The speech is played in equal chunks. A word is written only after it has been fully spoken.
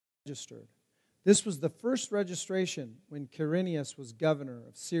registered. This was the first registration when Quirinius was governor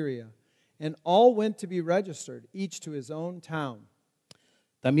of Syria, and all went to be registered, each to his own town.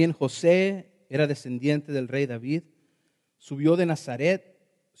 También José era descendiente del rey David, subió de Nazaret,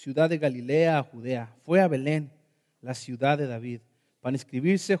 ciudad de Galilea, a Judea, fue a Belén, la ciudad de David, para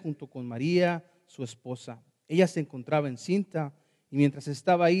inscribirse junto con María, su esposa. Ella se encontraba encinta y mientras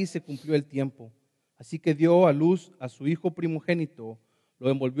estaba ahí se cumplió el tiempo. Así que dio a luz a su hijo primogénito, lo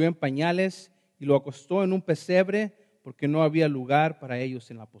envolvió en pañales y lo acostó en un pesebre porque no había lugar para ellos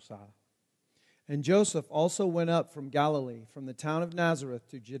en la posada. And Joseph also went up from Galilee, from the town of Nazareth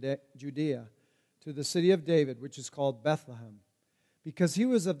to Judea, to the city of David, which is called Bethlehem, because he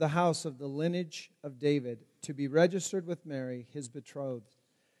was of the house of the lineage of David, to be registered with Mary, his betrothed,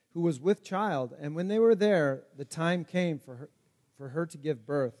 who was with child. And when they were there, the time came for her to give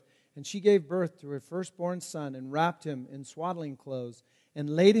birth. And she gave birth to her firstborn son, and wrapped him in swaddling clothes,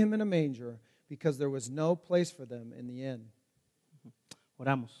 and laid him in a manger, because there was no place for them in the inn.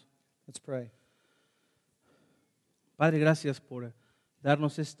 Oramos. Let's pray. Padre, gracias por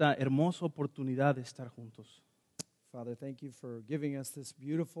darnos esta hermosa oportunidad de estar juntos. Father, thank you for giving us this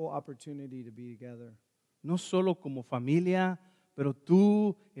beautiful opportunity to be together. No solo como familia, pero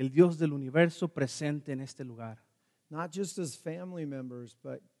tú, el Dios del universo, presente en este lugar. Not just as family members,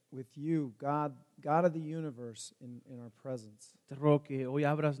 but with you, God of the universe, in our presence. Te ruego que hoy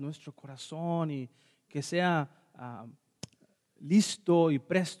abras nuestro corazón y que sea listo y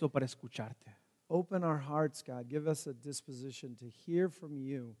presto para escucharte. Open our hearts, God. Give us a disposition to hear from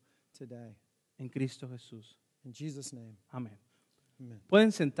you today. En Cristo Jesús. In Jesus' name, Amén. amen.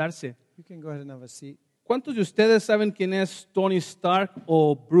 Pueden sentarse. You can go ahead and have a seat. ¿Cuántos de ustedes saben quién es Tony Stark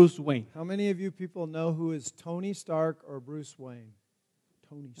o Bruce Wayne? How many of you people know who is Tony Stark or Bruce Wayne?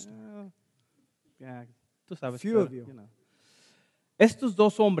 Tony Stark. Ya, tú sabes. Few pero, of you. know. Estos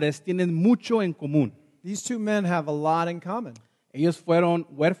dos hombres tienen mucho en común. These two men have a lot in common. Ellos fueron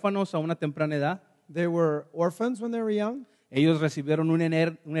huérfanos a una temprana edad. They were orphans when they were young. Ellos recibieron una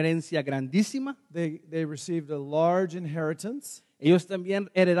herencia grandísima. They received a large inheritance. Ellos también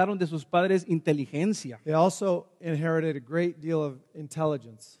heredaron de sus padres inteligencia. They also inherited a great deal of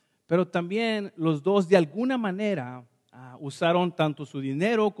intelligence. Pero también los dos de alguna manera usaron tanto su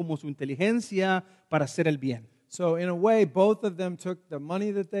dinero como su inteligencia para hacer el bien. So in a way, both of them took the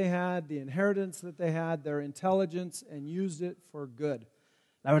money that they had, the inheritance that they had, their intelligence, and used it for good.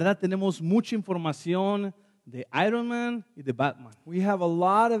 La verdad, tenemos mucha información de Iron Man y de Batman. We have a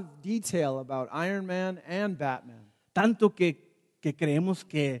lot of detail about Iron Man and Batman. Tanto que creemos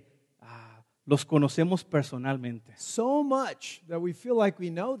que los conocemos personalmente. So much that we feel like we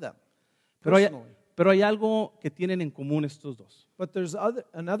know them Pero personally. hay algo que tienen en común estos dos. But there's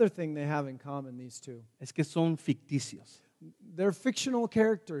another thing they have in common, these two. Es que son ficticios. They're fictional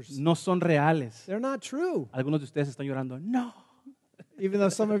characters. No son reales. They're not true. Algunos de ustedes están llorando, no. Even though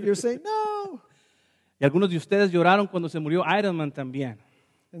some of you are saying, no. Y algunos de ustedes lloraron cuando se murió Iron Man también.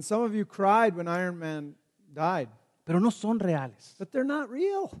 And some of you cried when Iron Man died. Pero no son reales. But they're not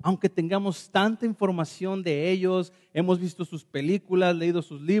real. Aunque tengamos tanta información de ellos, hemos visto sus películas, leído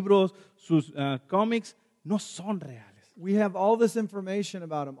sus libros, sus cómics, no son reales. We have all this information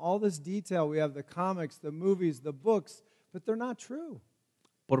about them, all this detail. We have the comics, the movies, the books, but they're not true.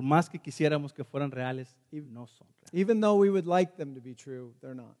 Por más que quisiéramos que fueran reales, no son reales. Even though we would like them to be true,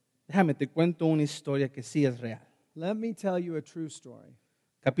 they're not. Déjame, te cuento una historia que sí es real. Let me tell you a true story.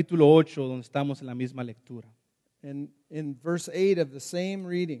 Capítulo 8, donde estamos en la misma lectura. And in verse 8 of the same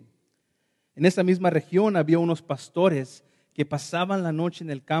reading, En esa misma región había unos pastores que pasaban la noche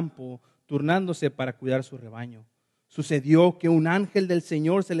en el campo, turnándose para cuidar su rebaño. Sucedió que un ángel del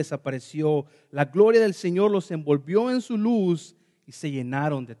Señor se les apareció, la gloria del Señor los envolvió en su luz y se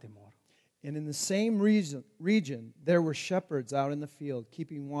llenaron de temor. and in the same region there were shepherds out in the field,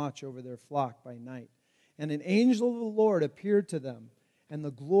 keeping watch over their flock by night. And an angel of the Lord appeared to them, and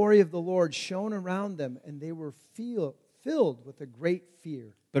the glory of the Lord shone around them, and they were filled with a great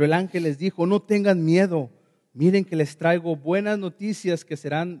fear. Pero el ángel les dijo, no tengan miedo, miren que les traigo buenas noticias que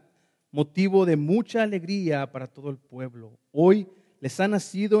serán motivo de mucha alegría para todo el pueblo. Hoy les ha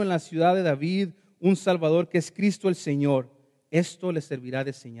nacido en la ciudad de David un Salvador que es Cristo el Señor. Esto les servirá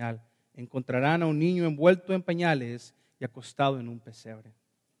de señal. Encontrarán a un niño envuelto en pañales y acostado en un pesebre.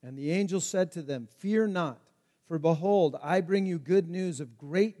 And the angel said to them, fear not, for behold, I bring you good news of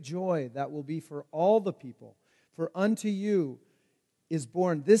great joy that will be for all the people. For unto you is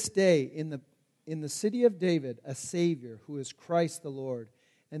born this day in the city of David a Savior, who is Christ the Lord.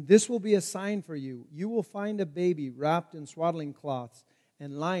 And this will be a sign for you. You will find a baby wrapped in swaddling cloths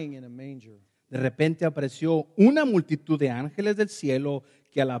and lying in a manger. De repente apareció una multitud de ángeles del cielo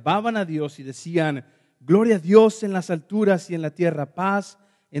que alababan a Dios y decían: Gloria a Dios en las alturas y en la tierra paz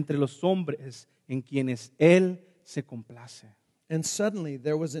entre los hombres en quienes Él se complace. And suddenly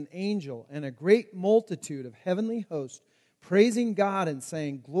there was an angel and a great multitude of heavenly hosts praising God and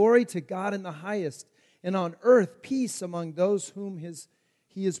saying, Glory to God in the highest, and on earth peace among those whom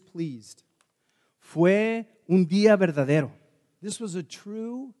he is pleased. Fue un día verdadero. This was a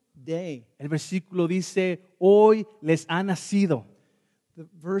true day. El versículo dice: hoy les ha nacido. The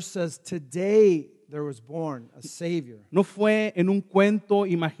verse says, today there was born a Savior. No fue en un cuento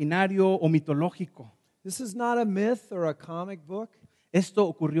imaginario o mitológico. This is not a myth or a comic book. Esto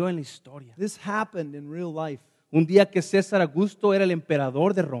ocurrió en la historia. This happened in real life. Un día que César Augusto era el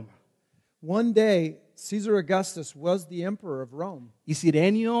emperador de Roma One day, Caesar Augustus was the emperor of Rome, y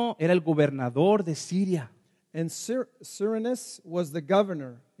Cirenio era el gobernador de Siria. and Cyrenius was the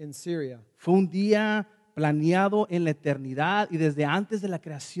governor in Syria. Fue un día planeado en la eternidad y desde antes de la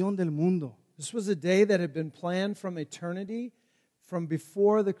creación del mundo. This was a day that had been planned from eternity, from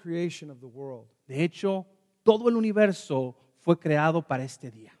before the creation of the world. De hecho, todo el universo fue creado para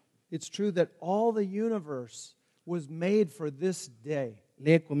este día. It's true that all the universe was made for this day.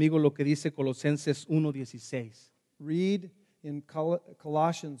 Lee conmigo lo que dice Colosenses 1:16. Read in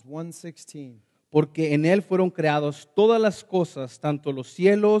Colossians 1:16. Porque en Él fueron creadas todas las cosas, tanto los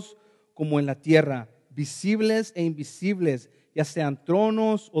cielos como en la tierra, visibles e invisibles, ya sean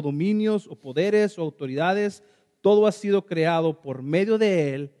tronos o dominios o poderes o autoridades, todo ha sido creado por medio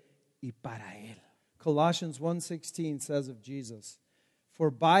de Él y para Él. Colossians 1:16 says of Jesus,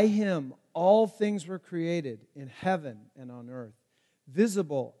 For by him all things were created in heaven and on earth,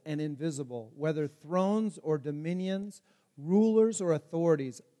 visible and invisible, whether thrones or dominions, rulers or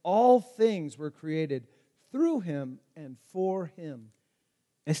authorities, all things were created through him and for him.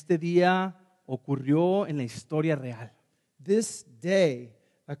 Este día ocurrió en la historia real, This day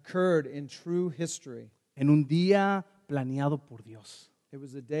occurred in true history. en un día planeado por Dios. It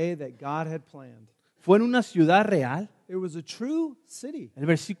was a day that God had planned. Fue en una ciudad real. It was a true city. El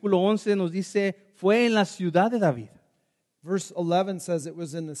versículo 11 nos dice: fue en la ciudad de David. Verse 11 says it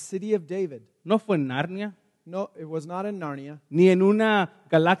was in the city of David. No fue en Narnia, No, it was not in Narnia ni en una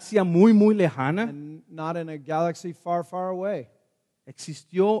galaxia muy, muy lejana. and not in a galaxy far, far away.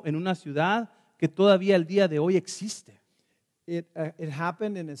 Existió en una ciudad que todavía el día de hoy existe. It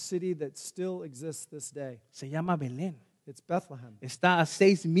happened in a city that still exists this day. Se llama Belén. It's Bethlehem. Está a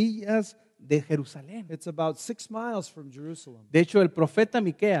 6 millas de Jerusalén. It's about 6 miles from Jerusalem. De hecho, el profeta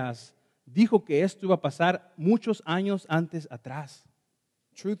Miqueas dijo que esto iba a pasar muchos años antes atrás.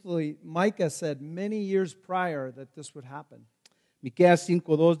 Truthfully, Micah said many years prior that this would happen. Miqueas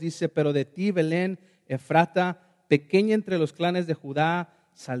 5:2 dice: pero de ti, Belén, Efrata, pequeña entre los clanes de Judá,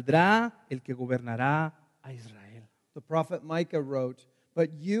 saldrá el que gobernará a Israel. The prophet Micah wrote,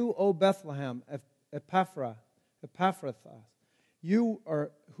 But you, O Bethlehem, Ephrathah, you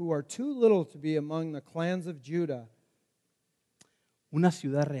are who are too little to be among the clans of Judah, Una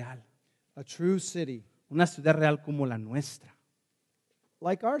ciudad real, a true city, una ciudad real como la nuestra.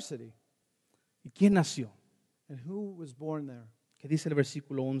 like our city. ¿Y quién nació? And who was born there? Que dice el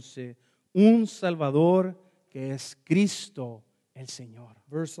versículo 11: un Salvador que es Cristo el Señor.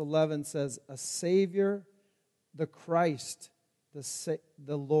 Verse 11 says, A Savior, the Christ,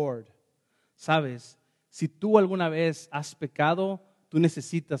 the Lord. Sabes, si tú alguna vez has pecado, tú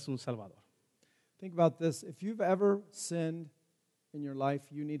necesitas un Salvador. Think about this. If you've ever sinned in your life,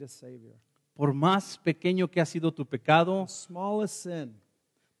 you need a Savior. Por más pequeño que ha sido tu pecado, The smallest sin,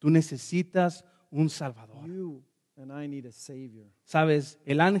 tú necesitas un Salvador. you and I need a Savior. Sabes,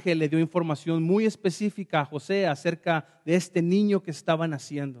 el ángel le dio información muy específica a José acerca de este niño que estaba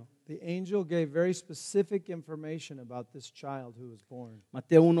naciendo. The angel gave very specific information about this child who was born.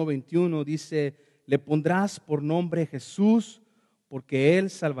 Mateo 1:21 dice: le pondrás por nombre Jesús, porque él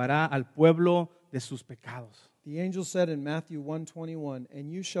salvará al pueblo de sus pecados. The angel said in Matthew 1:21,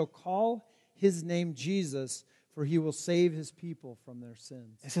 And you shall call his name Jesus, for he will save his people from their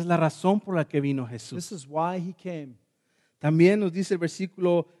sins. Esa es la razón por la que vino This Jesús. is why he came. También nos dice el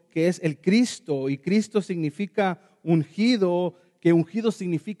versículo que es el Cristo, y Cristo significa ungido, que ungido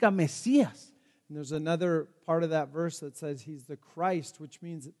significa Mesías. And there's another part of that verse that says he's the Christ, which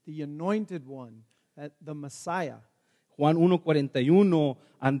means the anointed one, the Messiah. Juan 1:41,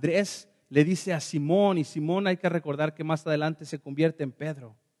 Andrés le dice a Simón, y Simón hay que recordar que más adelante se convierte en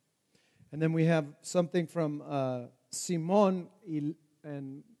Pedro. And then we have something from Simon,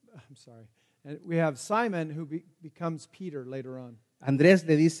 and we have Simon who becomes Peter later on. Andrés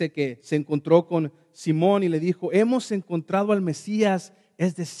le dice que se encontró con Simón y le dijo: hemos encontrado al Mesías,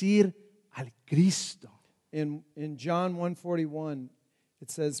 es decir, al Cristo. In John 1:41, it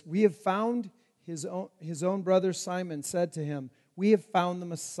says, "We have found his own brother Simon said to him, 'We have found the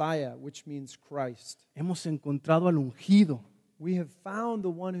Messiah,' which means Christ." Hemos encontrado al ungido, We have found the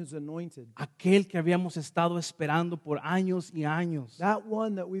one who's anointed. aquel que habíamos estado esperando por años y años. That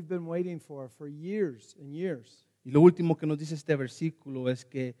one that we've been waiting for years and years. Y lo último que nos dice este versículo es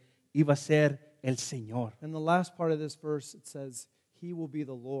que iba a ser el Señor. And the last part of this verse, it says, "He will be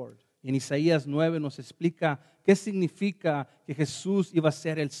the Lord." Y en Isaías 9 nos explica qué significa que Jesús iba a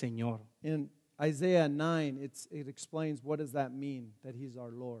ser el Señor. In Isaiah 9, it explains what does that mean, that he's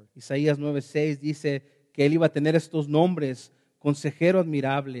our Lord. Isaías 9:6 dice que él iba a tener estos nombres: Consejero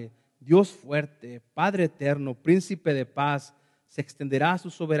admirable, Dios fuerte, Padre eterno, Príncipe de paz. Se extenderá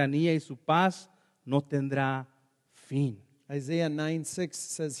su soberanía y su paz no tendrá fin. Isaiah 9:6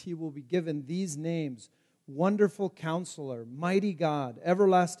 says he will be given these names: Wonderful Counselor, Mighty God,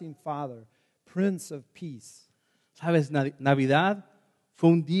 Everlasting Father, Prince of Peace. Sabes, Navidad fue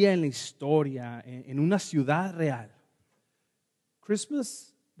un día en la historia, en una ciudad real.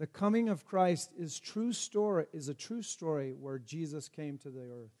 Christmas, the coming of Christ, is a true story where Jesus came to the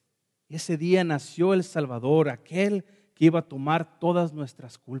earth. Y ese día nació el Salvador, aquel que iba a tomar todas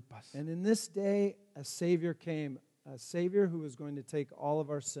nuestras culpas. And in this day, a Savior came, a Savior who was going to take all of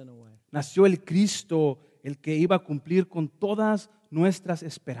our sin away. Nació el Cristo, el que iba a cumplir con todas nuestras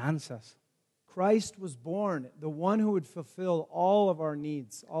esperanzas. Christ was born, the one who would fulfill all of our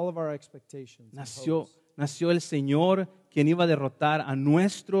needs, all of our expectations. and hopes. Nació el Señor, quien iba a derrotar a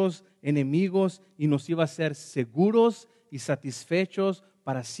nuestros enemigos y nos iba a hacer seguros y satisfechos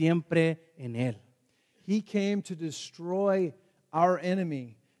para siempre en Él. He came to destroy our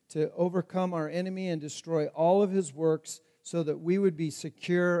enemy, to overcome our enemy and destroy all of his works so that we would be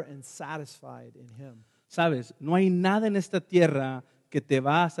secure and satisfied in him. Sabes, no hay nada en esta tierra que te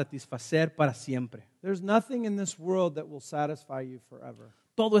va a satisfacer para siempre. There's nothing in this world that will satisfy you forever.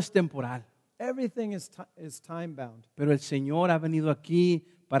 Todo es temporal, Everything is time bound. pero el Señor ha venido aquí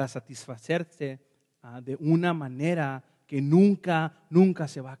para satisfacerse de una manera que nunca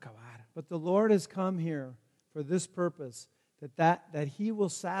se va a acabar. But the Lord has come here for this purpose, that he will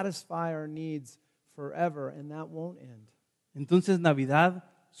satisfy our needs forever, and that won't end. Entonces Navidad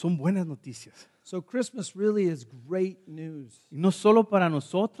son buenas noticias. So Christmas really is great news. Y no solo para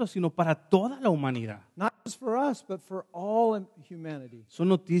nosotros, sino para toda la humanidad. Not just for us, but for all humanity. Son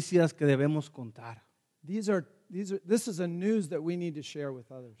noticias que debemos contar. This is a news that we need to share with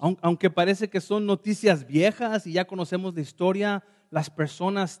others. Aunque parece que son noticias viejas y ya conocemos la historia, las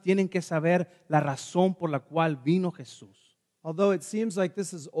personas tienen que saber la razón por la cual vino Jesús. Although it seems like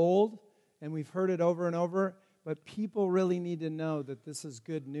this is old and we've heard it over and over, but people really need to know that this is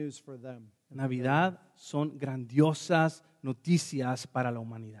good news for them. Navidad son grandiosas noticias para la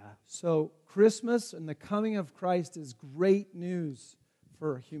humanidad. So Christmas and the coming of Christ is great news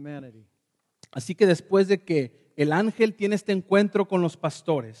for humanity. Así que después de que el ángel tiene este encuentro con los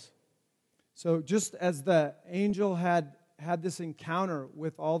pastores, So just as the angel had this encounter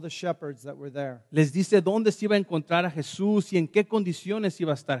with all the shepherds that were there, les dice dónde se iba a encontrar a Jesús y en qué condiciones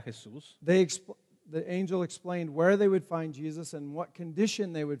iba a estar Jesús. the angel explained where they would find Jesus and what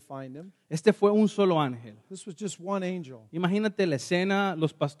condition they would find him. Este fue un solo ángel. This was just one angel. Imagínate la escena,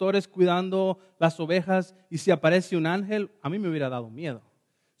 los pastores cuidando las ovejas y si aparece un ángel, a mí me hubiera dado miedo.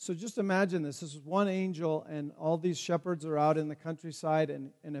 So just imagine this. This is one angel, and all these shepherds are out in the countryside,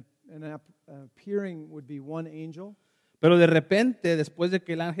 and appearing would be one angel. Pero de repente, después de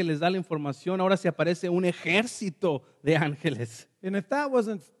que el ángel les da la información, ahora se aparece un ejército de ángeles. And if that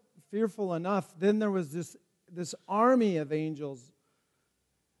wasn't fearful enough, then there was this army of angels.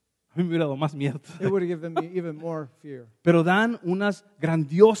 A mí me hubiera dado más miedo. It would have given me even more fear. Pero dan unas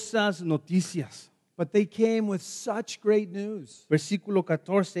grandiosas noticias. But they came with such great news. Versículo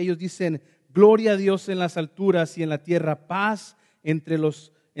 14, ellos dicen, gloria a Dios en las alturas y en la tierra, paz entre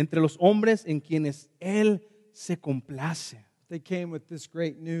los hombres en quienes Él se complace. They came with this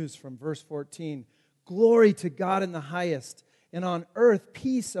great news from verse 14. Glory to God in the highest, and on earth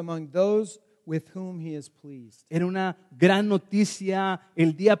peace among those with whom he is pleased. Era una gran noticia,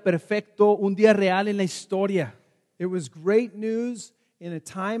 el día perfecto, un día real en la historia. It was great news in a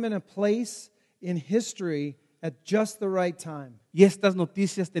time and a place in history at just the right time. Y estas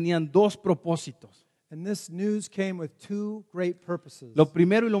noticias tenían dos propósitos. And this news came with two great purposes. Lo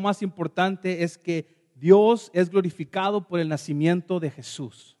primero y lo más importante es que Dios es glorificado por el nacimiento de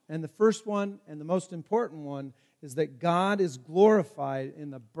Jesús. And the first one and the most important one is that God is glorified in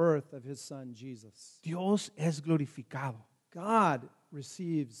the birth of his son Jesus. Dios es glorificado. God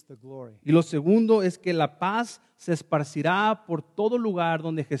receives the glory. Y lo segundo es que la paz se esparcirá por todo lugar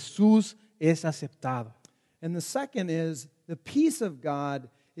donde Jesús es aceptado. And the second is the peace of God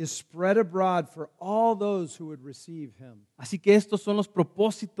is spread abroad for all those who would receive him. Así que estos son los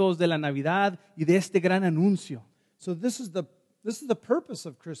propósitos de la Navidad y de este gran anuncio. So this is the purpose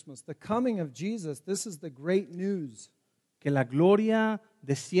of Christmas, the coming of Jesus. This is the great news. Que la gloria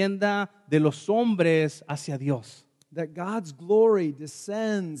descienda de los hombres hacia Dios. That God's glory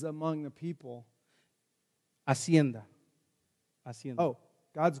descends among the people. Ascienda. Oh,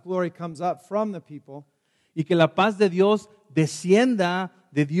 God's glory comes up from the people. Y que la paz de Dios descienda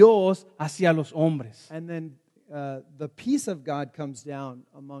de Dios hacia los hombres. And then the peace of God comes down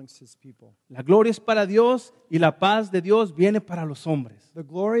amongst his people. La gloria es para Dios y la paz de Dios viene para los hombres. The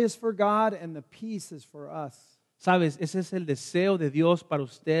glory is for God and the peace is for us. Sabes, ese es el deseo de Dios para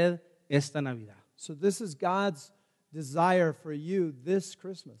usted esta Navidad. So this is God's desire for you this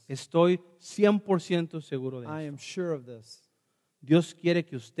Christmas. Estoy 100% seguro de I eso. am sure of this. Dios quiere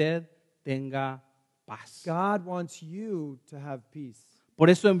que usted tenga paz. God wants you to have peace. Por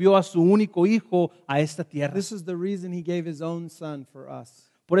eso envió a su único hijo a esta tierra. This is the reason he gave his own son for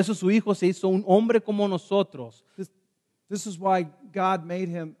us. Por eso su hijo se hizo un hombre como nosotros. This is why God made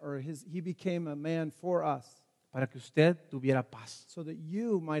him, he became a man for us, Para que usted tuviera paz. so that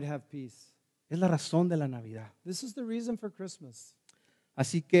you might have peace. Es la razón de la Navidad. This is the reason for Christmas.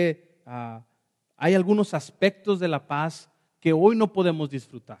 Así que hay algunos aspectos de la paz que hoy no podemos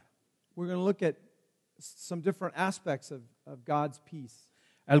disfrutar. We're going to look at some different aspects of God's peace.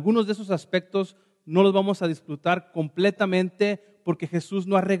 Algunos de esos aspectos no los vamos a disfrutar completamente porque Jesús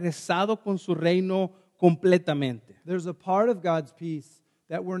no ha regresado con su reino completamente. There's a part of God's peace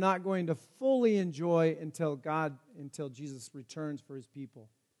that we're not going to fully enjoy until Jesus returns for his people.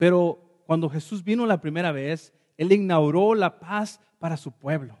 Pero cuando Jesús vino la primera vez, Él inauguró la paz para su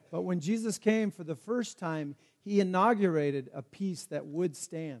pueblo. But when Jesus came for the first time, he inaugurated a peace that would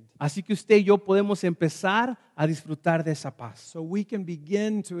stand. Así que usted y yo podemos empezar a disfrutar de esa paz. So we can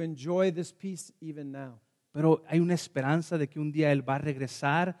begin to enjoy this peace even now. Pero hay una esperanza de que un día Él va a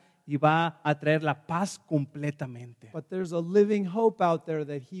regresar y va a traer la paz completamente. But there's a living hope out there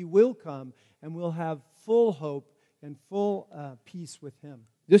that he will come and we'll have full hope and full peace with him.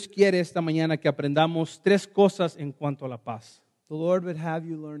 Dios quiere esta mañana que aprendamos 3 cosas en cuanto a la paz. The Lord would have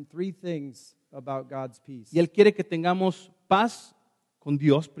you learn 3 things about God's peace. Y Él quiere que tengamos paz con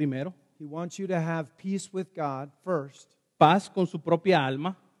Dios primero, He wants you to have peace with God first, paz con su propia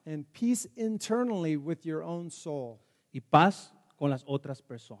alma and peace internally with your own soul, y paz con las otras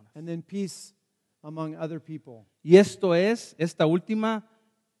personas. and then peace among other people. Y esta última,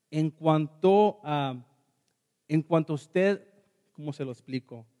 en cuanto a usted, ¿cómo se lo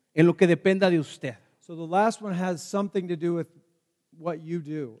explico? En lo que dependa de usted. So the last one has something to do with what you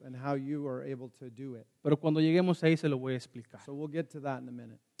do and how you are able to do it. Pero cuando lleguemos ahí se lo voy a explicar. So we'll get to that in a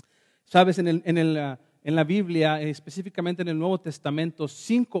minute. Sabes, en la Biblia, específicamente en el Nuevo Testamento,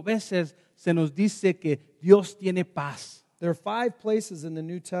 5 veces se nos dice que Dios tiene paz. There are 5 places in the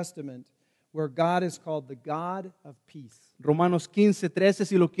New Testament where God is called the God of peace. Romanos 15:13,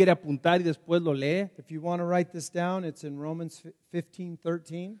 si lo quiere apuntar y después lo lee. If you want to write this down, it's in Romans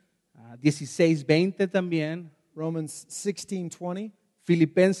 15:13, 16:20 también. Romans 16:20,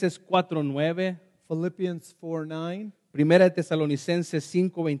 Filipenses 4:9. Philippians 4:9, Primera de Tesalonicenses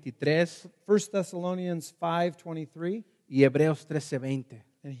 5:23 1 Thessalonians 5:23, y Hebreos 13:20.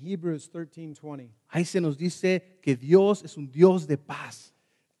 and Hebrews 13:20. Ahí se nos dice que Dios es un Dios de paz.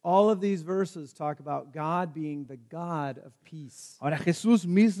 All of these verses talk about God being the God of peace. Ahora Jesús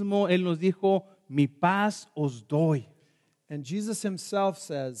mismo, Él nos dijo, mi paz os doy. And Jesus himself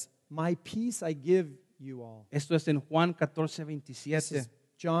says, "My peace I give you all." Esto es en Juan This 14:27. is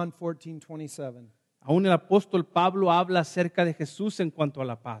John 14:27. Aún el apóstol Pablo habla acerca de Jesús en cuanto a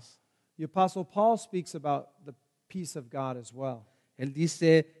la paz. The Apostle Paul speaks about the peace of God as well. Él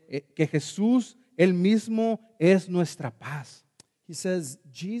dice que Jesús, Él mismo, es nuestra paz. He says,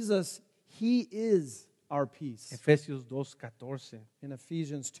 Jesus, he is our peace, Efesios 2:14. in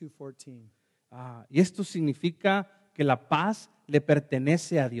Ephesians 2:14. Y esto significa que la paz le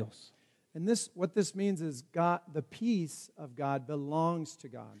pertenece a Dios. And what this means is the peace of God belongs to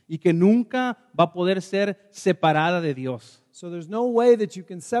God. Y que nunca va a poder ser separada de Dios. So there's no way that you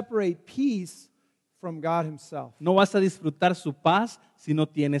can separate peace from God himself. No vas a disfrutar su paz si no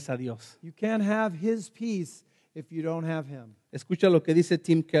tienes a Dios. You can't have his peace if you don't have him. Escucha lo que dice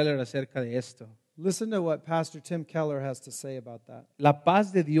Tim Keller acerca de esto. Listen to what Pastor Tim Keller has to say about that. La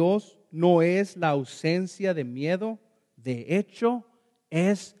paz de Dios no es la ausencia de miedo, de hecho,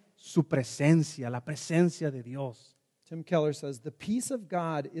 es su presencia, la presencia de Dios. Tim Keller says, "The peace of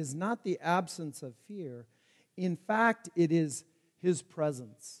God is not the absence of fear. In fact, it is his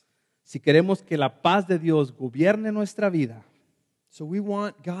presence." Si queremos que la paz de Dios gobierne nuestra vida, So we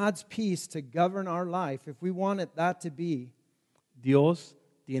want God's peace to govern our life. If we want that to be, Dios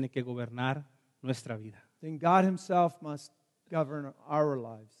tiene que gobernar nuestra vida. then God himself must govern our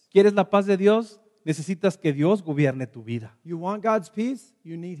lives. ¿Quieres la paz de Dios? Necesitas que Dios gobierne tu vida. You want God's peace?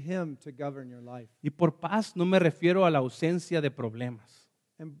 You need him to govern your life. Y por paz no me refiero a la ausencia de problemas.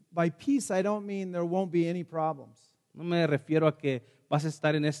 And by peace, I don't mean there won't be any problems. No me refiero a que vas a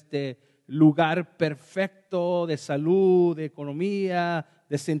estar en este lugar perfecto de salud, de economía,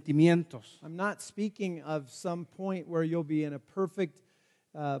 de sentimientos. I'm not speaking of some point where you'll be in a perfect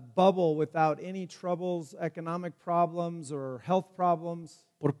bubble without any troubles, economic problems, or health problems.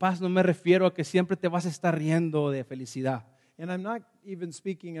 Por paz no me refiero a que siempre te vas a estar riendo de felicidad. And I'm not even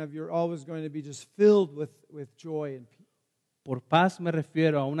speaking of you're always going to be just filled with joy and peace. Por paz me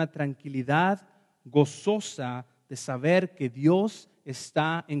refiero a una tranquilidad gozosa de saber que Dios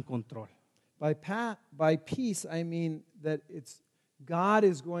está en control. By peace, I mean that God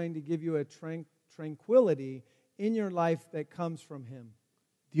is going to give you a tranquility in your life that comes from him.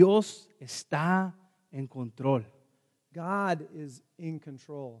 Dios está en control. God is in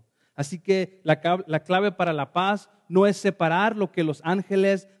control. Así que la clave para la paz no es separar lo que los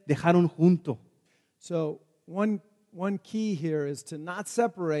ángeles dejaron junto. So one key here is to not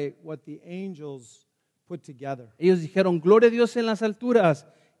separate what the angels put together. Ellos dijeron, gloria a Dios en las alturas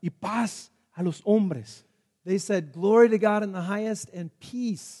y paz a los hombres. They said, glory to God in the highest and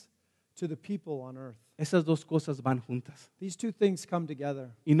peace to the people on earth. Esas dos cosas van juntas These two things come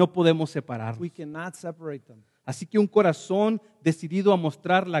together. y no podemos separarlos. We cannot separate them. Así que un corazón decidido a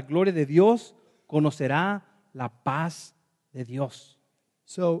mostrar la gloria de Dios conocerá la paz de Dios.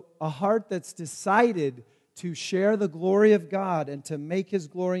 So a heart that's decided to share the glory of God and to make his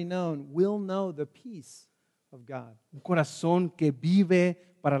glory known will know the peace of God. Un corazón que vive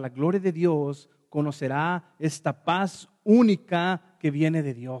para la gloria de Dios conocerá esta paz única que viene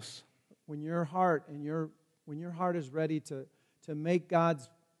de Dios. When your heart is ready to make God's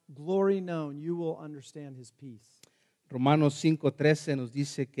glory known, you will understand his peace. Romanos 5:13 nos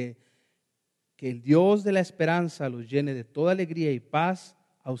dice que el Dios de la esperanza los llene de toda alegría y paz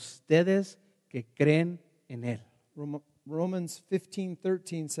a ustedes que creen en Él. Romans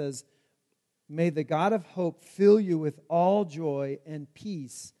 15:13 says, "May the God of hope fill you with all joy and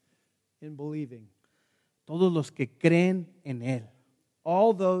peace in believing." Todos los que creen en Él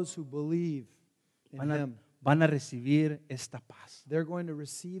All those who believe in him, van a recibir esta paz. they're going to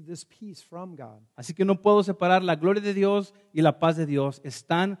receive this peace from God. Así que no puedo separar la gloria de Dios y la paz de Dios.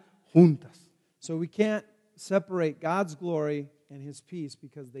 Están juntas. So we can't separate God's glory and his peace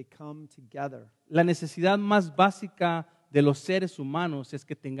because they come together. La necesidad más básica de los seres humanos es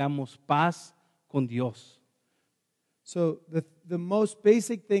que tengamos paz con Dios. So the most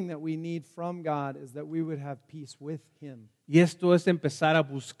basic thing that we need from God is that we would have peace with him. Y esto es empezar a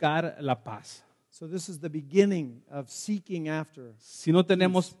buscar la paz. So this is the beginning of seeking after. Si no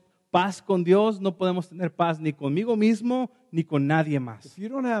tenemos paz con Dios, no podemos tener paz ni conmigo mismo ni con nadie más. If you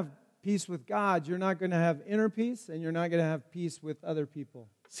don't have peace with God, you're not going to have inner peace and you're not going to have peace with other people.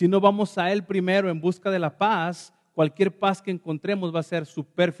 Si no vamos a Él primero en busca de la paz, cualquier paz que encontremos va a ser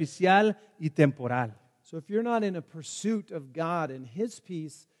superficial y temporal. So if you're not in a pursuit of God and his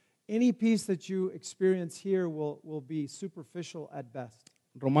peace, any peace that you experience here will be superficial at best.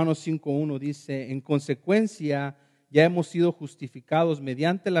 Romanos 5:1 dice, en consecuencia, ya hemos sido justificados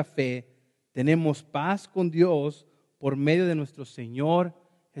mediante la fe, tenemos paz con Dios por medio de nuestro Señor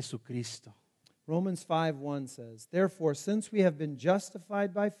Jesucristo. Romans 5:1 says, "Therefore, since we have been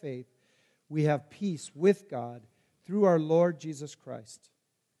justified by faith, we have peace with God through our Lord Jesus Christ."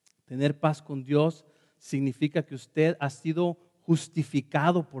 Tener paz con Dios significa que usted ha sido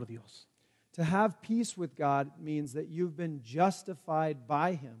justificado por Dios. To have peace with God means that you've been justified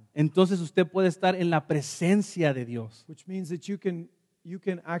by him, Entonces usted puede estar en la presencia de Dios, which means that you can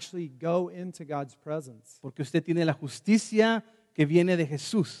actually go into God's presence porque usted tiene la justicia que viene de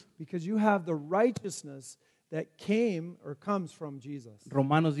Jesús. because you have the righteousness that came or comes from Jesus.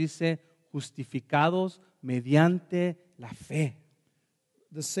 Romanos dice, justificados mediante la fe.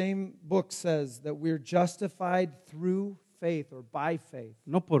 The same book says that we're justified through faith or by faith,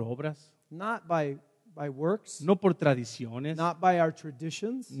 No por obras, not by works, no por tradiciones, not by our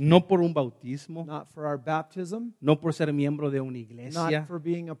traditions, no por un bautismo, not for our baptism, no por ser miembro de una iglesia not for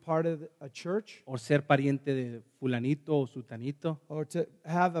being a part of a church, o ser pariente de fulanito o sutanito. or to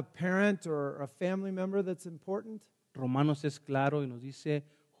have a parent or a family member that's important. Romanos es claro y nos dice,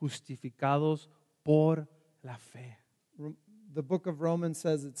 justificados por la fe. The book of Romans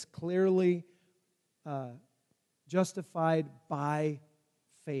says it's clearly justified by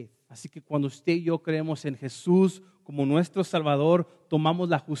faith. Así que cuando usted y yo creemos en Jesús como nuestro Salvador, tomamos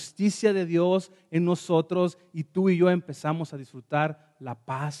la justicia de Dios en nosotros y tú y yo empezamos a disfrutar la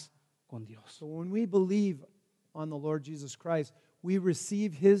paz con Dios. So when we believe on the Lord Jesus Christ, we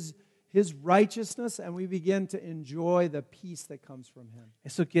receive His righteousness and we begin to enjoy the peace that comes from Him.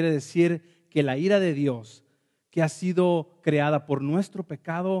 Eso quiere decir que la ira de Dios, que ha sido creada por nuestro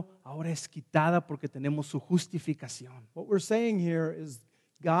pecado, ahora es quitada porque tenemos su justificación. What we're saying here is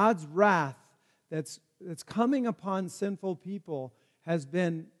God's wrath that's coming upon sinful people has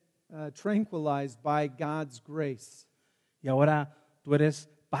been tranquilized by God's grace. Y ahora tú eres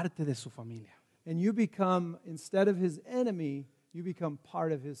parte de su familia. And you become, instead of His enemy, you become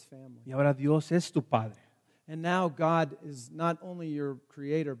part of His family. Y ahora Dios es tu Padre, And now God is not only your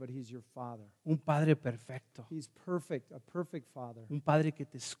creator, but He's your Father. un Padre perfecto, He's perfect, a perfect Father. un Padre que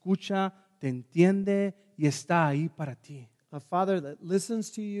te escucha, te entiende y está ahí para ti. A Father that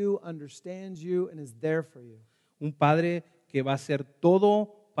listens to you, understands you, and is there for you. Un Padre que va a hacer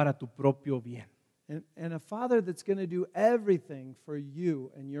todo para tu propio bien. And a Father that's going to do everything for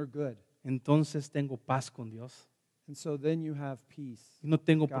you and your good. Entonces tengo paz con Dios And so then you have peace. y no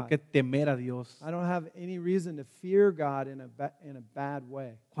tengo por qué temer a Dios. I don't have any reason to fear God in a bad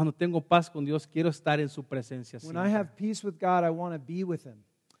way. Cuando tengo paz con Dios, quiero estar en su presencia When I siempre. have peace with God, I want to be with Him.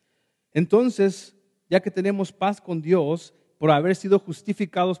 Entonces, ya que tenemos paz con Dios, por haber sido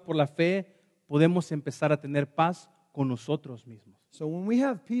justificados por la fe, podemos empezar a tener paz con nosotros mismos. So when we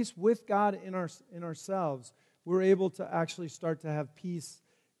have peace with God in ourselves, we're able to actually start to have peace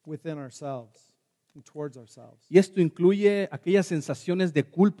within ourselves and towards ourselves. Y esto incluye aquellas sensaciones de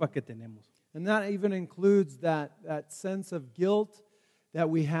culpa que tenemos. And that even includes that sense of guilt that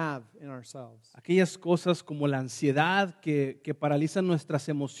we have in ourselves. Aquellas cosas como la ansiedad que paralizan nuestras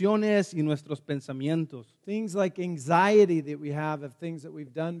emociones y nuestros pensamientos. Things like anxiety that we have of things that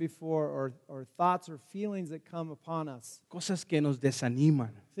we've done before, or thoughts or feelings that come upon us. Cosas que nos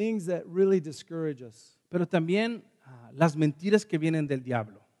desaniman. Things that really discourage us. Pero también las mentiras que vienen del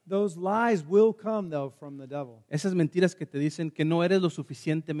diablo. Those lies will come, though, from the devil. Esas mentiras que te dicen que no eres lo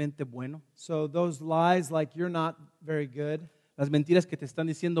suficientemente bueno. So those lies like you're not very good, Las mentiras que te están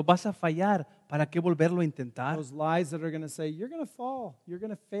diciendo vas a fallar, ¿para qué volverlo a intentar? those lies that are going to say you're going to fall, you're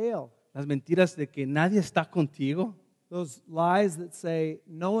going to fail, Las mentiras de que nadie está contigo, those lies that say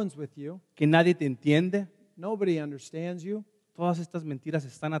no one's with you, que nadie te entiende. nobody understands you. Todas estas mentiras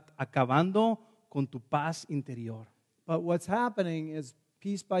están acabando con tu paz interior. But what's happening is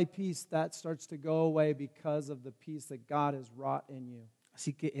piece by piece that starts to go away because of the peace that God has wrought in you.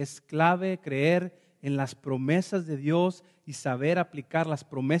 Así que es clave creer en las promesas de Dios y saber aplicar las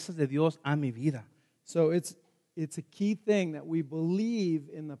promesas de Dios a mi vida. So it's a key thing that we believe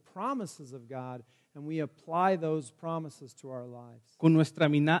in the promises of God and we apply those promises to our lives. Con nuestra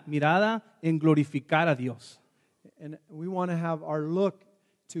mirada en glorificar a Dios. And we want to have our look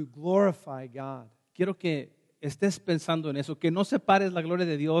to glorify God. Quiero que estés pensando en eso, que no separes la gloria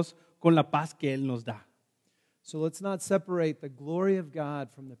de Dios con la paz que Él nos da. So let's not separate the glory of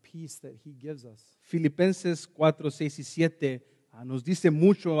God from the peace that He gives us. Filipenses 4, 6 y 7 nos dice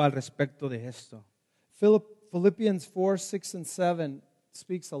mucho al respecto de esto. Philippians 4, 6, and 7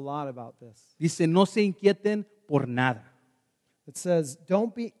 speaks a lot about this. Dice, no se inquieten por nada. It says,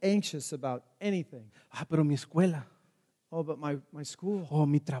 don't be anxious about anything. Pero mi escuela, Oh, but my school,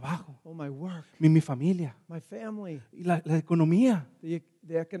 mi trabajo, oh, my work, mi familia, my family, y la economía.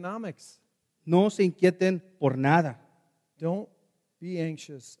 the economics. No se inquieten por nada. Don't be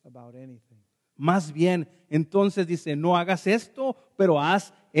anxious about anything. Más bien, entonces dice, no hagas esto, pero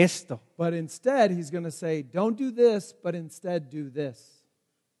haz esto. But instead, he's going to say, don't do this, but instead do this.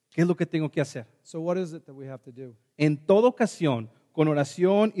 ¿Qué es lo que tengo que hacer? So what is it that we have to do? En toda ocasión, con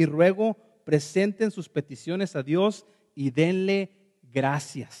oración y ruego, presenten sus peticiones a Dios y denle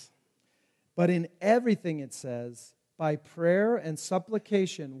gracias. But in everything, it says, by prayer and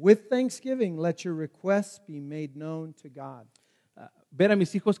supplication, with thanksgiving, let your requests be made known to God. Ver a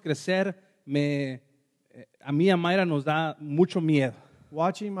mis hijos crecer, a mí y a Mayra nos da mucho miedo.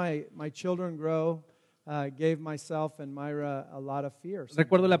 Watching my children grow gave myself and Myra a lot of fear.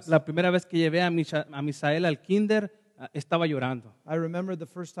 Recuerdo sometimes. la primera vez que llevé a Misael al kinder, estaba llorando. I remember the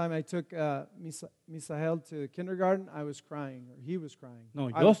first time I took Misael to kindergarten, I was crying, or he was crying. No,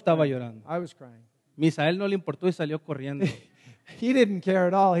 I yo was estaba crying. llorando. I was crying. Misael no le importó y salió corriendo. He didn't care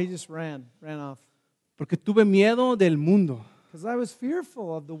at all. He just ran off. Porque tuve miedo del mundo. Because I was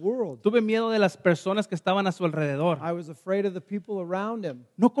fearful of the world. Tuve miedo de las personas que estaban a su alrededor. I was afraid of the people around him.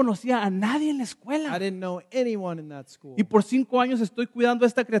 No conocía a nadie en la I escuela. didn't know anyone in that school. Y por 5 años estoy cuidando a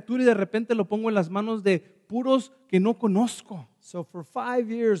esta criatura y de repente lo pongo en las manos de puros que no conozco. So for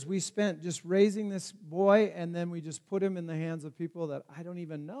 5 years, we spent just raising this boy, and then we just put him in the hands of people that I don't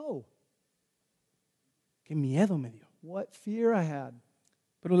even know. Qué miedo me dio. What fear I had.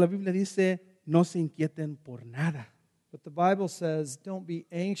 Pero la Biblia dice, no se inquieten por nada. But the Bible says, don't be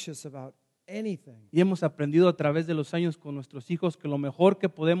anxious about anything. Y hemos aprendido a través de los años con nuestros hijos que lo mejor que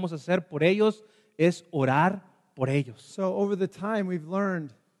podemos hacer por ellos es orar por ellos. So over the time, we've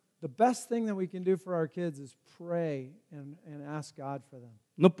learned the best thing that we can do for our kids is pray and ask God for them.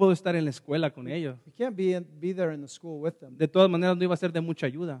 No puedo estar en la escuela con ellos. We can't be there in the school with them. De todas maneras no iba a ser de mucha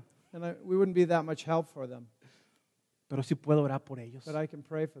ayuda, And we wouldn't be that much help for them. pero sí puedo orar por ellos. But I can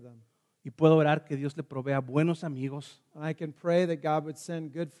pray for them. Y puedo orar que Dios le provea buenos amigos And I can pray that God would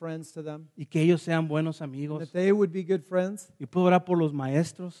send good friends to them. y que ellos sean buenos And amigos. that they would be good friends. Y puedo orar por los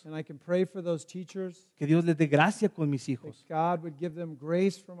maestros, And I can pray for those teachers. que Dios les dé gracia con mis That hijos, God would give them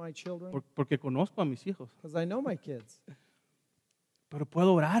grace for my children. porque conozco a mis hijos. Because I know my kids. Pero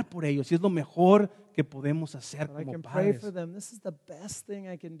puedo orar por ellos y es lo mejor que podemos hacer But I como can pray padres. for them. This is the best thing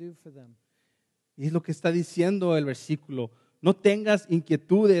I can do for them. Y es lo que está diciendo el versículo. No tengas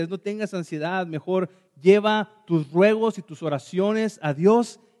inquietudes, no tengas ansiedad. Mejor lleva tus ruegos y tus oraciones a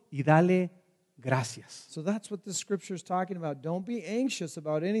Dios y dale gracias. So that's what the scripture is talking about. Don't be anxious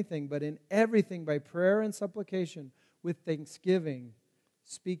about anything, but in everything by prayer and supplication with thanksgiving,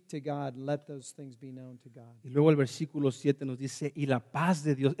 speak to God. Let those things be known to God. Y luego el versículo 7 nos dice, y la paz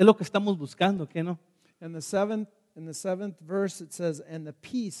de Dios. Es lo que estamos buscando, ¿qué no? And in the seventh verse it says, and the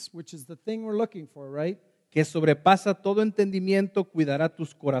peace, which is the thing we're looking for, right? Que sobrepasa todo entendimiento, cuidará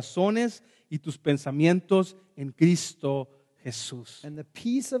tus corazones y tus pensamientos en Cristo Jesús. And the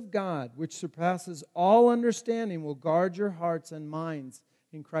peace of God, which surpasses all understanding, will guard your hearts and minds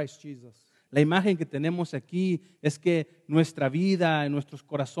in Christ Jesus. La imagen que tenemos aquí es que nuestra vida, nuestros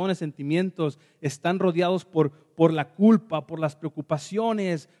corazones, sentimientos están rodeados por la culpa, por las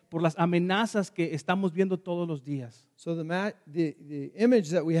preocupaciones, por las amenazas que estamos viendo todos los días. So the image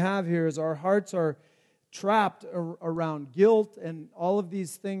that we have here is our hearts are trapped around guilt and all of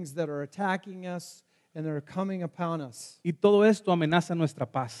these things that are attacking us and they're coming upon us. Y todo esto amenaza nuestra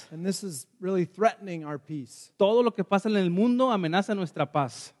paz. And this is really threatening our peace. Todo lo que pasa en el mundo amenaza nuestra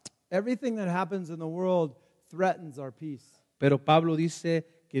paz. Everything that happens in the world threatens our peace. Pero Pablo dice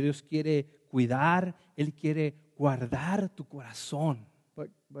que Dios quiere cuidar, Él quiere guardar tu corazón.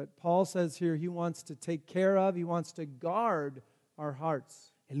 But Paul says here he wants to take care of, he wants to guard our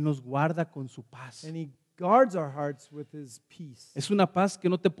hearts. Él nos guarda con su paz. And he guards our hearts with his peace. Es una paz que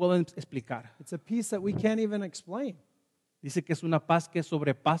no te puedo explicar. It's a peace that we can't even explain. Dice que es una paz que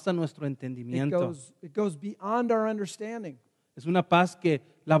sobrepasa nuestro It entendimiento. goes beyond our understanding. Es una paz que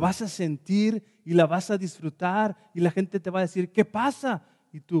la vas a sentir y la vas a disfrutar y la gente te va a decir, ¿qué pasa?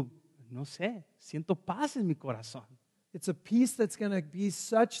 Y tú, no sé, siento paz en mi corazón. It's a peace that's going to be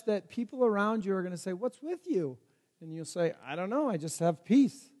such that people around you are going to say, "What's with you?" And you'll say, "I don't know, I just have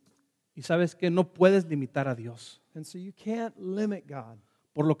peace." Y sabes que no puedes limitar a Dios And so you can't limit God.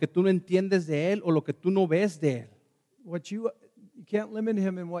 por lo que tú no entiendes de Él o lo que tú no ves de Él. You can't limit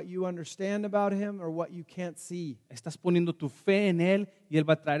him in what you understand about him or what you can't see. Estás poniendo tu fe en Él y Él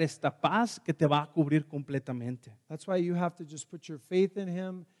va a traer esta paz que te va a cubrir completamente. That's why you have to just put your faith in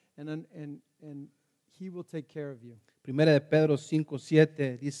him and he will take care of you. Primera de Pedro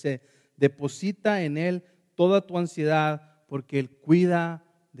 5:7 dice, deposita en Él toda tu ansiedad porque Él cuida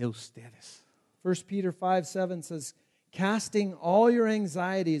de ustedes. 1 Peter 5:7 says, casting all your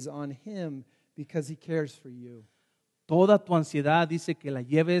anxieties on him because he cares for you. Toda tu ansiedad dice que la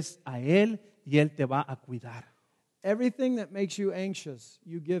lleves a Él y Él te va a cuidar. Everything that makes you anxious,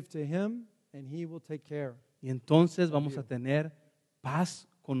 you give to him and he will take care. Y entonces vamos a tener paz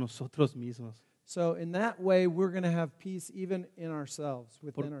con nosotros mismos. So in that way, we're going to have peace even in ourselves,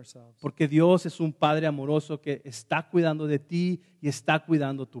 within ourselves. Porque Dios es un Padre amoroso que está cuidando de ti y está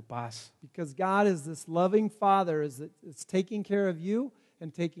cuidando tu paz. Because God is this loving Father is taking care of you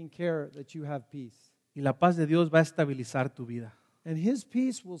and taking care that you have peace. Y la paz de Dios va a estabilizar tu vida. And his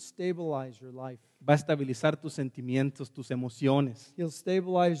peace will stabilize your life. Va a estabilizar tus sentimientos, tus emociones. He'll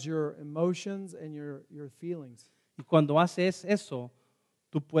stabilize your emotions and your feelings. Y cuando haces eso,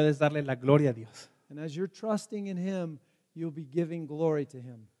 tú puedes darle la gloria a Dios. And as you're trusting in him, you'll be giving glory to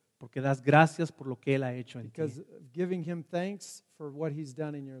him. Porque das gracias por lo que Él ha hecho en ti. Because of giving him thanks for what he's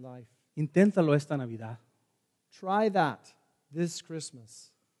done in your life. Inténtalo esta Navidad. Try that this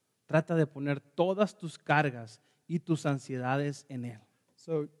Christmas. Trata de poner todas tus cargas y tus ansiedades en Él.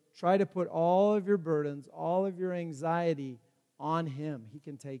 So try to put all of your burdens, all of your anxiety on him. He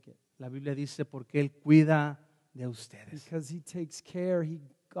can take it. La Biblia dice porque Él cuida de ustedes. Because he takes care, he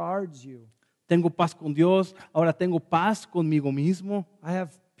guards you. tengo paz con Dios, ahora tengo paz conmigo mismo. I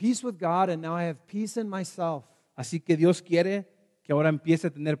have peace with God, and now I have peace in myself. Así que Dios quiere que ahora empiece a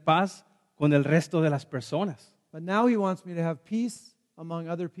tener paz con el resto de las personas. But now He wants me to have peace among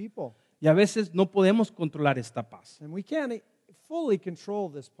other people. Y a veces no podemos controlar esta paz, And we can't fully control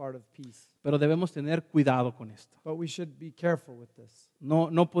this part of peace, pero debemos tener cuidado con esto. but we should be careful with this.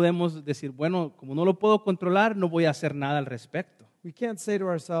 No podemos decir, bueno, como no lo puedo controlar, no voy a hacer nada al respecto. We can't say to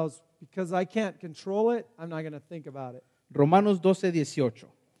ourselves, because I can't control it, I'm not going to think about it. Romanos 12:18.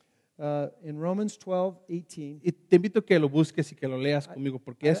 In Romans 12:18, Y te invito a que lo busques y que lo leas conmigo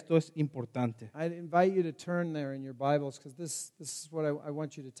porque esto es importante. I'd invite you to turn there in your Bibles, because this is what I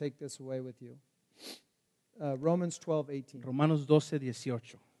want you to take this away with you. Romans 12:18. Romanos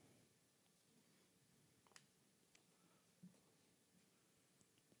 12:18.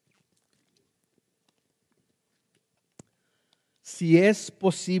 Si es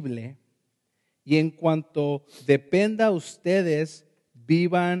posible, y en cuanto dependa a ustedes,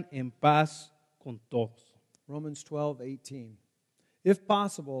 vivan en paz con todos. Romans 12:18. If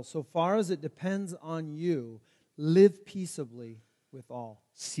possible, so far as it depends on you, live peaceably with all.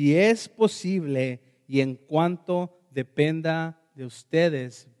 Si es posible, y en cuanto dependa de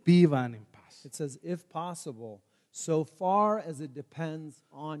ustedes, vivan en paz. It says, if possible, so far as it depends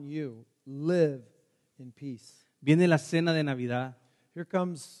on you, live in peace. Viene la cena de Navidad. Here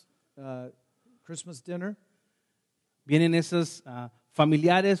comes Christmas dinner. Vienen esos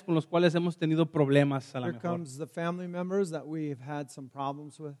familiares con los cuales hemos tenido problemas a la Here mejor. comes the family members that we've had some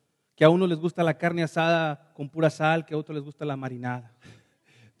problems with. Que a uno les gusta la carne asada con pura sal, que a otro les gusta la marinada.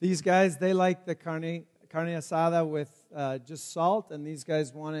 These guys, they like the carne asada with just salt, and these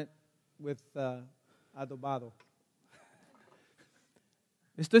guys want it with adobado.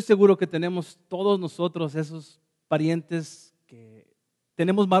 Estoy seguro que tenemos todos nosotros esos parientes que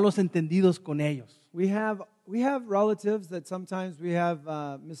tenemos malos entendidos con ellos. We have relatives that sometimes we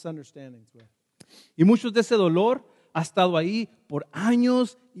have misunderstandings with. Y muchos de ese dolor ha estado ahí por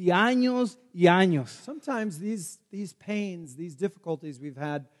años y años y años. Sometimes these pains, these difficulties we've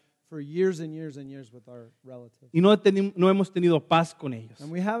had for years and years and years with our relatives. Y no hemos tenido paz con ellos.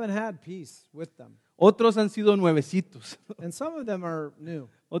 And we haven't had peace with them. Otros han sido nuevecitos. And some of them are new.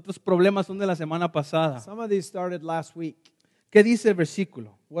 Otros problemas son de la semana pasada. Some of these started last week. ¿Qué dice el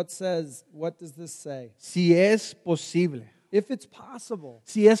versículo? What does this say? Si es posible. If it's possible.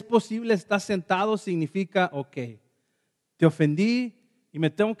 Si es posible, estar sentado significa, ok, te ofendí y me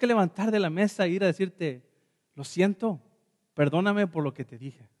tengo que levantar de la mesa e ir a decirte, lo siento, perdóname por lo que te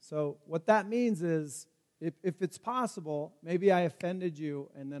dije. So what that means is, if it's possible, maybe I offended you,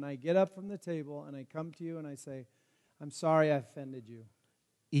 and then I get up from the table and I come to you and I say, I'm sorry I offended you.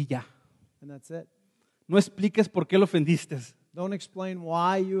 Y ya. And that's it. No expliques por qué lo ofendiste. Don't explain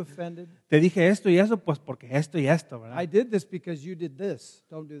why you offended. Te dije esto y eso, pues porque esto y esto, ¿verdad? I did this because you did this.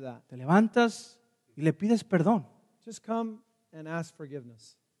 Don't do that. Te levantas y le pides perdón Just come and ask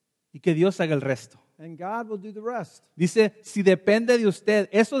forgiveness. y que Dios haga el resto. And God will do the rest. Dice, si depende de usted,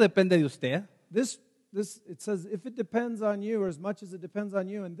 eso depende de usted. It says, if it depends on you, or as much as it depends on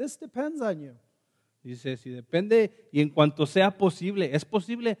you, and this depends on you. Dice, si depende y en cuanto sea posible, ¿es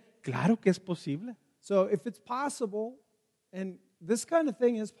posible? Claro que es posible. So if it's possible, and this kind of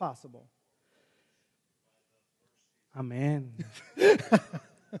thing is possible. Amén.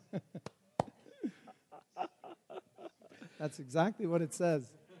 That's exactly what it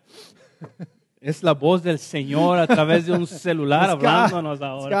says. Es la voz del Señor a través de un celular It's hablándonos It's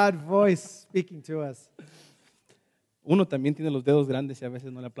ahora. God's voice speaking to us. Uno también tiene los dedos grandes y a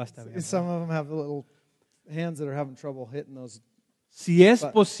veces no le aplasta bien. Some of them have little hands that are having trouble hitting those. Si es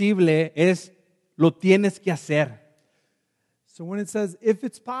posible, lo tienes que hacer. So when it says, if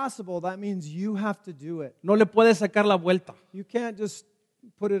it's possible, that means you have to do it. No le puedes sacar la vuelta. You can't just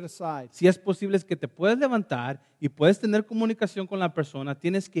put it aside. Si es posible, es que te puedes levantar y puedes tener comunicación con la persona.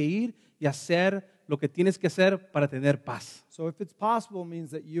 Tienes que ir y hacer lo que tienes que hacer para tener paz. So if it's possible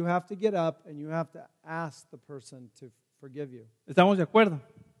means that you have to get up and you have to ask the person to forgive you. ¿Estamos de acuerdo?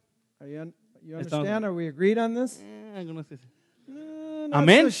 You understand? Are we agreed on this? Algunos dicen. Not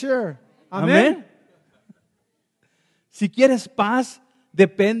Amén. so sure. Amén. Si quieres paz,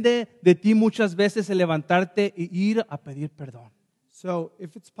 depende de ti muchas veces el levantarte e ir a pedir perdón. So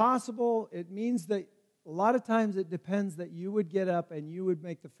if it's possible, it means that a lot of times it depends that you would get up and you would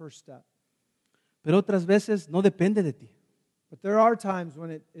make the first step. Pero otras veces no depende de ti. But there are times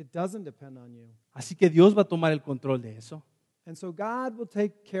when it doesn't depend on you. Así que Dios va a tomar el control de eso. And so God will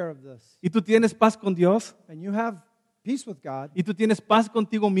take care of this. Y tú tienes paz con Dios. And you have peace with God. Y tú tienes paz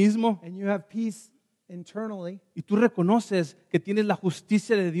contigo mismo. And you have peace internally, y tú reconoces que tienes la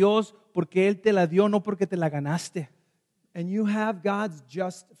justicia de Dios porque Él te la dio, no porque te la ganaste. and you have God's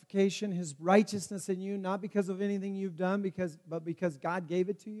justification, His righteousness in you, not because of anything you've done, but because God gave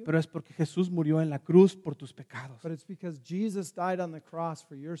it to you. Pero es porque Jesús murió en la cruz por tus pecados. But it's because Jesus died on the cross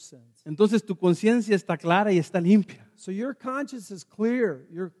for your sins. Entonces tu conciencia está clara y está limpia. So your conscience is clear.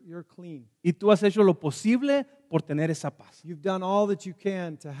 You're clean. Y tú has hecho lo posible por tener esa paz. You've done all that you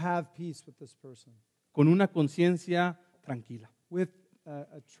can to have peace with this person, Con una conciencia tranquila. with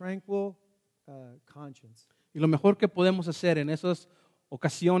a tranquil conscience. Y lo mejor que podemos hacer en esas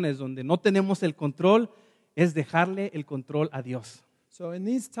ocasiones donde no tenemos el control es dejarle el control a Dios. So in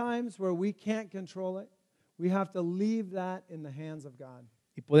these times where we can't control it, we have to leave that in the hands of God.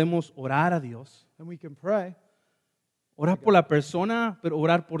 Y podemos orar a Dios. And we can pray. Orar por la persona, pero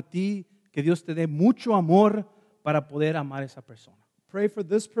orar por ti, que Dios te dé mucho amor para poder amar a esa persona. Pray for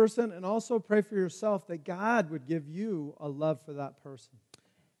this person and also pray for yourself that God would give you a love for that person.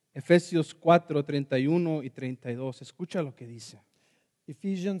 Efesios 4, 31 y 32. Escucha lo que dice.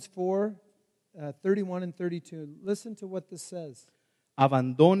 Ephesians 4, 31 and 32. Listen to what this says.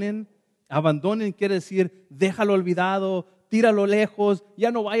 Abandonen quiere decir, déjalo olvidado, tíralo lejos, ya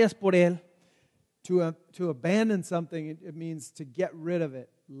no vayas por él. To abandon something, it means to get rid of it.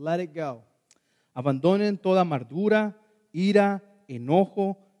 Let it go. Abandonen toda amargura, ira,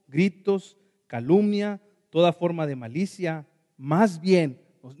 enojo, gritos, calumnia, toda forma de malicia. Más bien,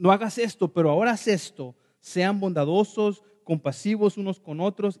 no hagas esto, pero ahora haz esto. Sean bondadosos, compasivos unos con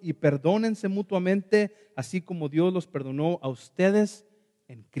otros y perdónense mutuamente, así como Dios los perdonó a ustedes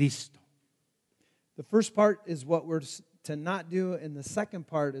en Cristo. The first part is what we're to not do, and the second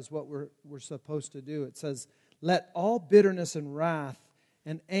part is what we're supposed to do. It says, let all bitterness and wrath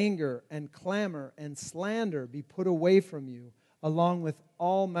and anger and clamor and slander be put away from you, along with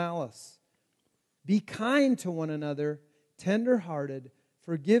all malice. Be kind to one another, tender-hearted,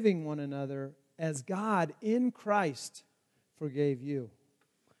 forgiving one another, as God in Christ forgave you.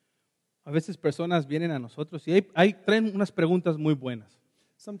 A veces personas vienen a nosotros y traen unas preguntas muy buenas.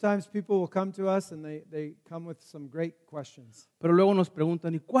 Sometimes people will come to us and they come with some great questions. Pero luego nos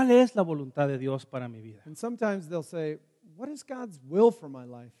preguntan, ¿y cuál es la voluntad de Dios para mi vida? And sometimes they'll say, what is God's will for my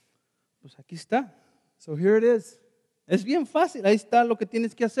life? Pues aquí está. So here it is. Es bien fácil, ahí está lo que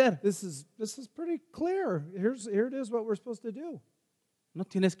tienes que hacer. This is pretty clear. Here it is what we're supposed to do. No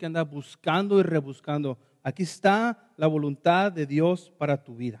tienes que andar buscando y rebuscando. Aquí está la voluntad de Dios para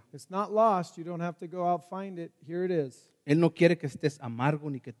tu vida. It's not lost. You don't have to go out find it. Here it is. Él no quiere que estés amargo,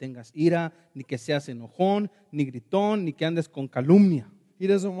 ni que tengas ira, ni que seas enojón, ni gritón, ni que andes con calumnia. He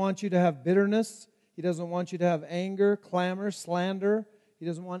doesn't want you to have bitterness. He doesn't want you to have anger, clamor, slander. He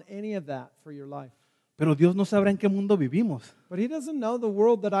doesn't want any of that for your life. Pero Dios no sabrá en qué mundo vivimos. But He doesn't know the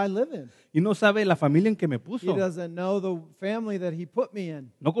world that I live in. Y no sabe la familia en que me He puso. doesn't know the family that He put me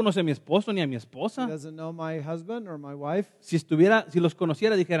in. No conoce a mi esposo ni a mi He esposa. doesn't know my husband or my wife. Si los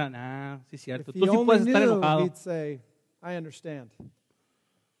conociera, dijeran, sí es cierto, If He tú sí only puedes estar knew, enojado. He'd say, I understand.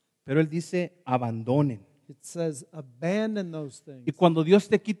 Pero Él dice, abandonen. It says, abandon those Y things. cuando Dios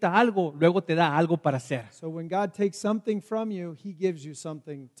te quita algo, luego te da algo para hacer. So when God takes something from you, He gives you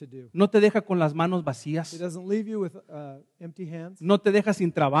something to do. No te deja con las manos He vacías. doesn't leave you with empty hands. No te deja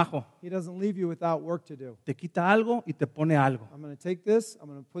sin trabajo. He doesn't leave you without work to do. Te quita algo y te pone algo. I'm going to take this, I'm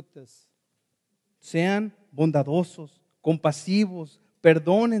going to put this. Sean bondadosos, compasivos,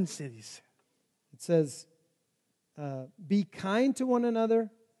 perdónense, dice. It says, be kind to one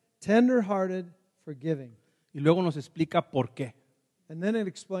another, tender-hearted, forgiving. Y luego nos explica por qué. And then it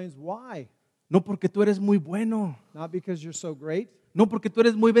explains why. No porque tú eres muy bueno. Not because you're so great, No porque tú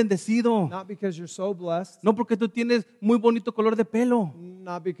eres muy bendecido. not because you're so blessed, No porque tú tienes muy bonito color de pelo.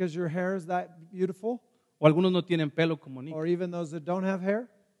 not because your hair is that beautiful, O algunos no tienen pelo como Nick. or even those that don't have hair.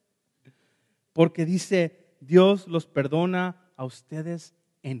 Porque dice, Dios los perdona a ustedes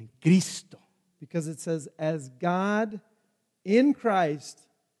en Cristo. Because it says, as God in Christ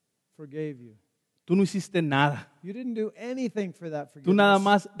forgave you. Tú no hiciste nada. You didn't do anything for that Tú nada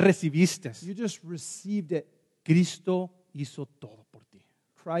forgiveness. más recibiste. You just received it. Cristo hizo todo por ti.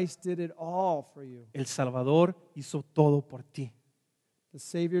 Christ did it all for you. El Salvador hizo todo por ti. The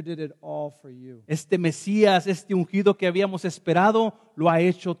Savior did it all for you. Este Mesías, este ungido que habíamos esperado, lo ha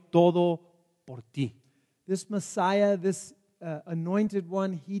hecho todo por ti. This Messiah, this anointed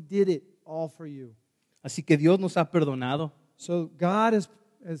one, He did it all for you. Así que Dios nos ha perdonado. So God has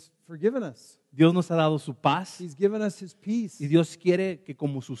forgiven us. Dios nos ha dado su paz. He's given us His peace. Y Dios quiere que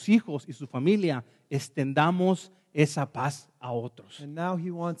como sus hijos y su familia extendamos esa paz a otros. And now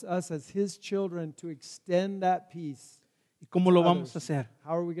He wants us as His children to extend that peace. ¿Y cómo lo to vamos a others. hacer?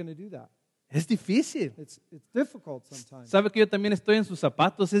 How are we going to do that? Es difícil. It's difficult sometimes. Sabe que yo también estoy en sus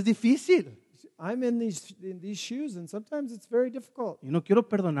zapatos, es difícil. I'm in these shoes, and sometimes it's very difficult. Y no quiero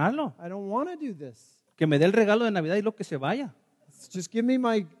perdonarlo. I don't want to do this. Que me dé el regalo de Navidad y lo que se vaya. Just give me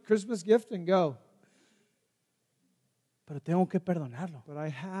my Christmas gift and go. Pero tengo que perdonarlo. But I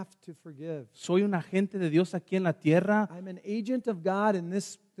have to forgive. Soy un agente de Dios aquí en la tierra, I'm an agent of God in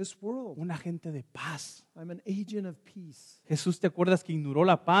this world. un agente de paz. I'm an agent of peace. Jesús, ¿te acuerdas que ignoró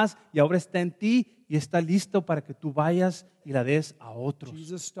la paz y ahora está en ti y está listo para que tú vayas y la des a otros?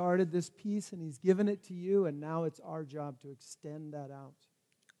 Jesus started this peace and He's given it to you, and now it's our job to extend that out.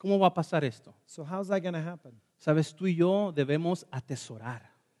 ¿Cómo va a pasar esto? So how's that going to happen? Sabes, tú y yo debemos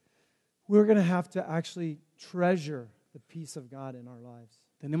atesorar. We're going to have to actually treasure the peace of God in our lives.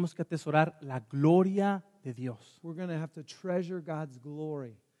 Tenemos que atesorar la gloria de Dios. We're going to have to treasure God's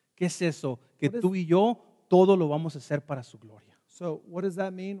glory. ¿Qué es eso? Que What is- tú y yo todo lo vamos a hacer para su gloria. So what does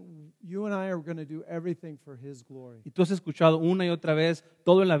that mean? You and I are going to do everything for His glory. Y tú has escuchado una y otra vez,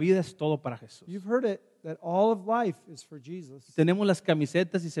 todo en la vida es todo para Jesús. You've heard it, that all of life is for Jesus. Tenemos las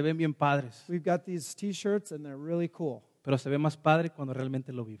camisetas y se ven bien padres, We've got these T-shirts, and they're really cool. pero se ve más padre cuando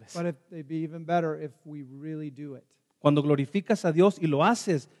realmente lo vives. But they'd be even better if we really do it. Cuando glorificas a Dios y lo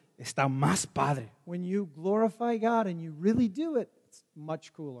haces, está más padre. When you glorify God and you really do it, it's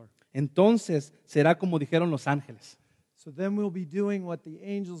much cooler. Entonces será como dijeron los ángeles. So then we'll be doing what the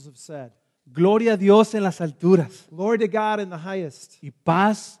angels have said. Gloria a Dios en las alturas Glory to God in the highest, y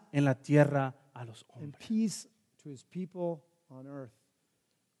paz en la tierra a los and hombres. peace to His people on earth.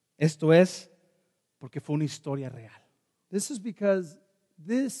 Esto es porque fue una historia real. This is because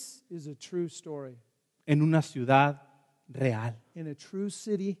this is a true story En una ciudad real. in a true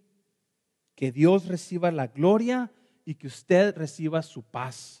city. Que Dios reciba la gloria y que usted reciba su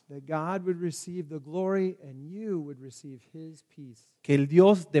paz. That God would receive the glory and you would receive His peace. Que el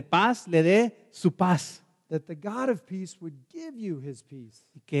Dios de paz le dé su paz That the God of peace would give you His peace.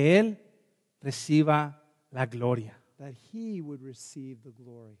 y que Él reciba la gloria. That He would receive the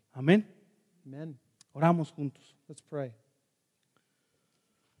glory. Amén. Amen. Oramos juntos. Let's pray.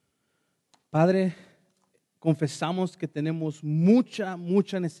 Padre, confesamos que tenemos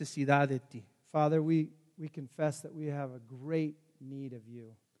mucha necesidad de ti. Father, we confess that we have a great need of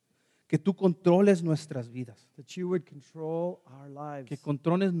you. Que tú controles nuestras vidas. That you would control our lives. Que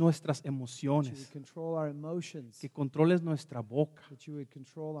controles nuestras That you would emociones. control our emotions. Que controles nuestra boca. That you would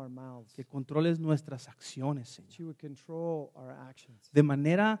control our mouths. Que controles nuestras acciones, Señor. That you would control our actions. De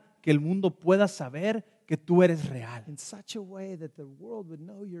manera que el mundo pueda saber que tú eres real. In such a way that the world would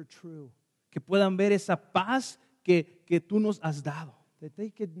know you're true. Que puedan ver esa paz que tú nos has dado. That they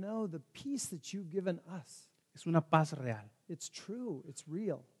could know the peace that you've given us. Es una paz real. It's true. It's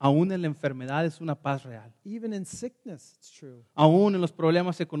real. Aún en la enfermedad es una paz real. Even in sickness, it's true. Aún en los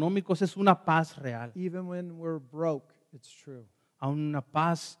problemas económicos es una paz real. Even when we're broke, it's true. Aún una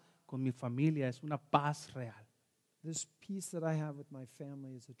paz con mi familia es una paz real. This peace that I have with my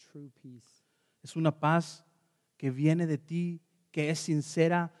family is a true peace. Es una paz que viene de ti, que es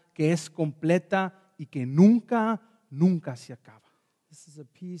sincera, que es completa y que nunca se acaba. This is a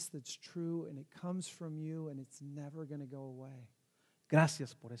peace that's true, and it comes from you, and it's never going to go away.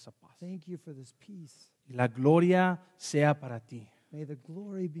 Gracias por esa paz. Thank you for this peace. Y la gloria sea para ti, May the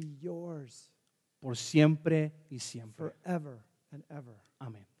glory be yours por siempre y siempre. forever and ever.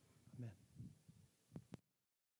 Amén.